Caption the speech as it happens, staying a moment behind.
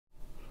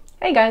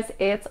Hey guys,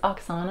 it's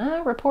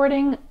Oksana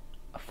reporting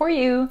for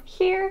you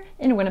here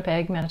in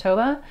Winnipeg,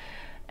 Manitoba,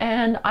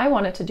 and I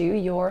wanted to do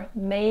your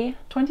May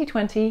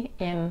 2020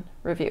 in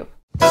review.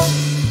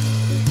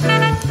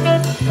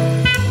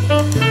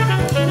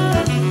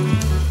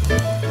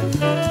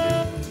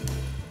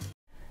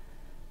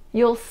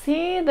 You'll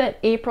see that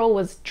April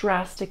was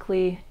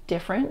drastically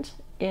different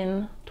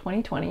in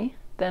 2020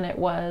 than it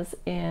was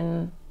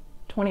in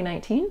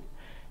 2019.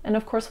 And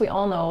of course, we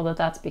all know that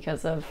that's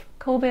because of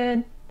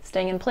COVID,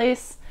 staying in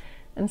place,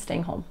 and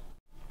staying home.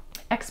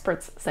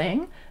 Experts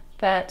saying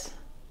that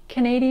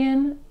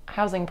Canadian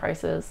housing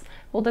prices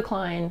will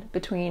decline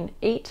between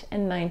 8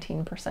 and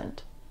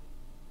 19%.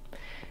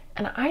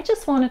 And I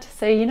just wanted to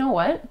say, you know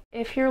what?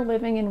 If you're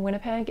living in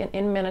Winnipeg and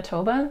in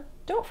Manitoba,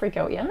 don't freak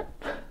out yet.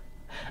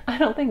 I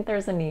don't think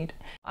there's a need.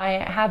 I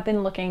have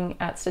been looking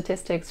at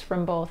statistics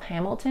from both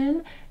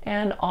Hamilton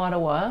and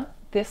Ottawa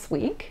this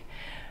week.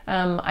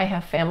 I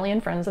have family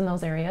and friends in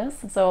those areas,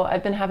 so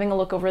I've been having a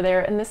look over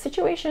there, and the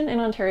situation in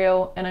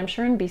Ontario, and I'm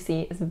sure in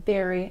BC, is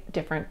very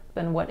different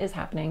than what is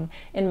happening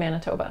in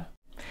Manitoba.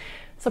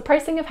 So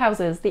pricing of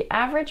houses, the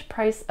average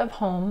price of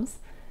homes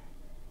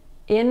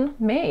in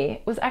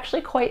May was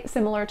actually quite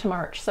similar to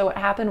March. So what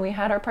happened, we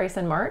had our price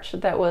in March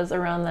that was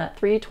around that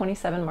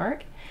 $327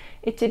 mark.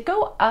 It did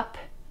go up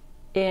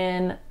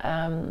in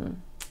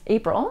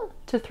April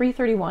to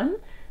 $331.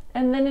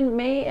 And then in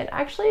May, it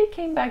actually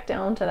came back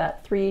down to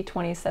that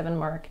 $327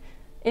 mark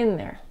in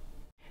there.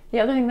 The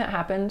other thing that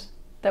happened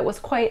that was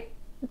quite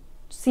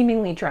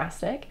seemingly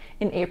drastic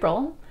in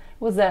April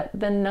was that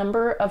the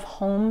number of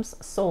homes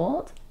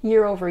sold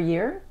year over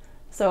year,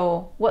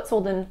 so what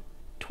sold in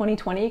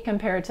 2020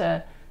 compared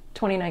to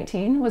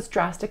 2019, was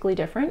drastically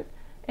different.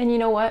 And you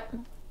know what?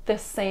 The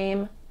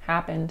same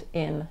happened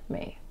in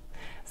May.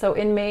 So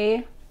in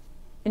May,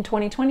 in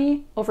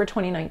 2020 over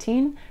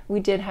 2019, we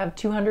did have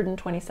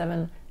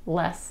 227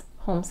 less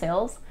home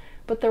sales,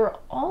 but there were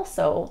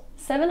also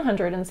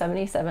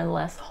 777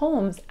 less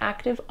homes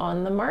active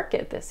on the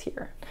market this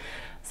year.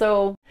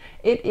 So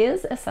it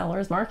is a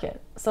seller's market.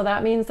 So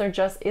that means there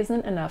just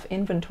isn't enough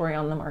inventory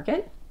on the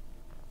market.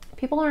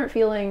 People aren't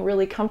feeling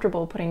really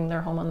comfortable putting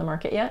their home on the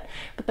market yet,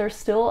 but there's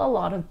still a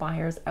lot of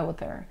buyers out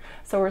there.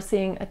 So we're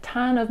seeing a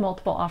ton of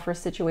multiple offer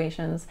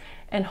situations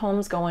and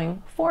homes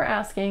going for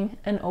asking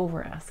and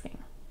over asking.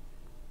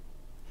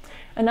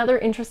 Another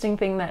interesting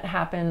thing that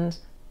happened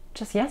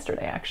just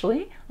yesterday,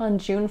 actually, on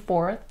June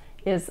 4th,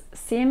 is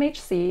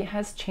CMHC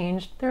has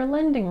changed their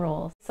lending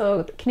rules.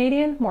 So the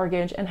Canadian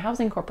Mortgage and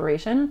Housing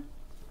Corporation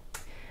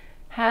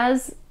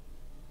has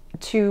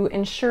to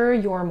insure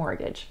your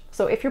mortgage.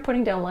 So if you're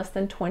putting down less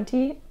than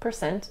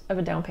 20% of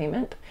a down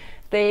payment,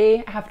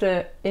 they have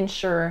to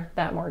insure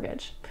that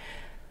mortgage.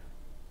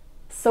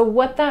 So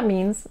what that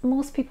means,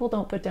 most people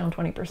don't put down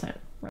 20%.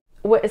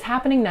 What is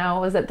happening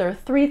now is that there are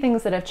three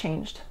things that have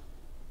changed.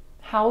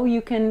 How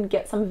you can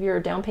get some of your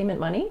down payment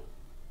money,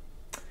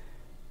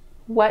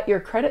 what your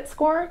credit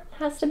score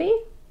has to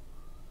be,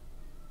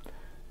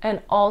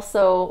 and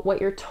also what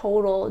your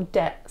total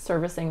debt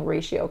servicing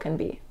ratio can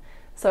be.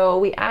 So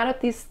we add up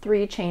these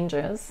three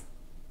changes,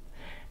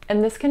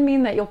 and this can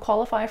mean that you'll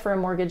qualify for a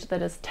mortgage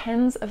that is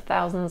tens of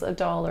thousands of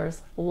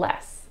dollars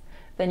less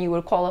than you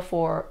would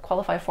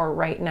qualify for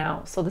right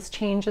now. So this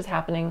change is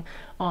happening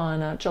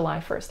on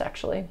July 1st,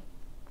 actually.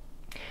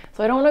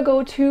 So I don't want to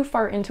go too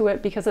far into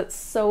it because it's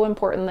so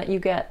important that you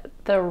get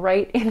the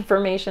right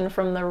information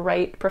from the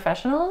right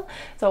professional.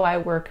 So I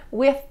work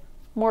with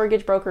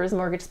mortgage brokers,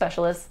 mortgage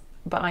specialists,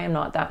 but I am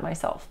not that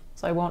myself.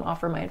 So I won't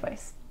offer my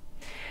advice.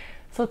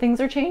 So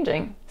things are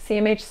changing.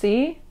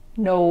 CMHC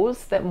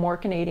knows that more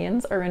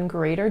Canadians are in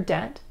greater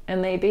debt,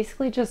 and they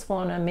basically just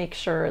want to make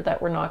sure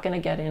that we're not going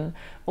to get in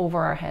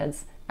over our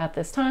heads at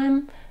this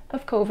time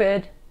of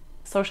COVID,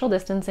 social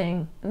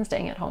distancing, and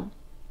staying at home.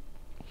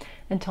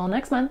 Until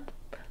next month,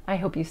 I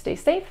hope you stay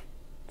safe,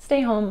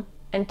 stay home,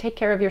 and take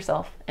care of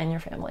yourself and your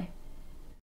family.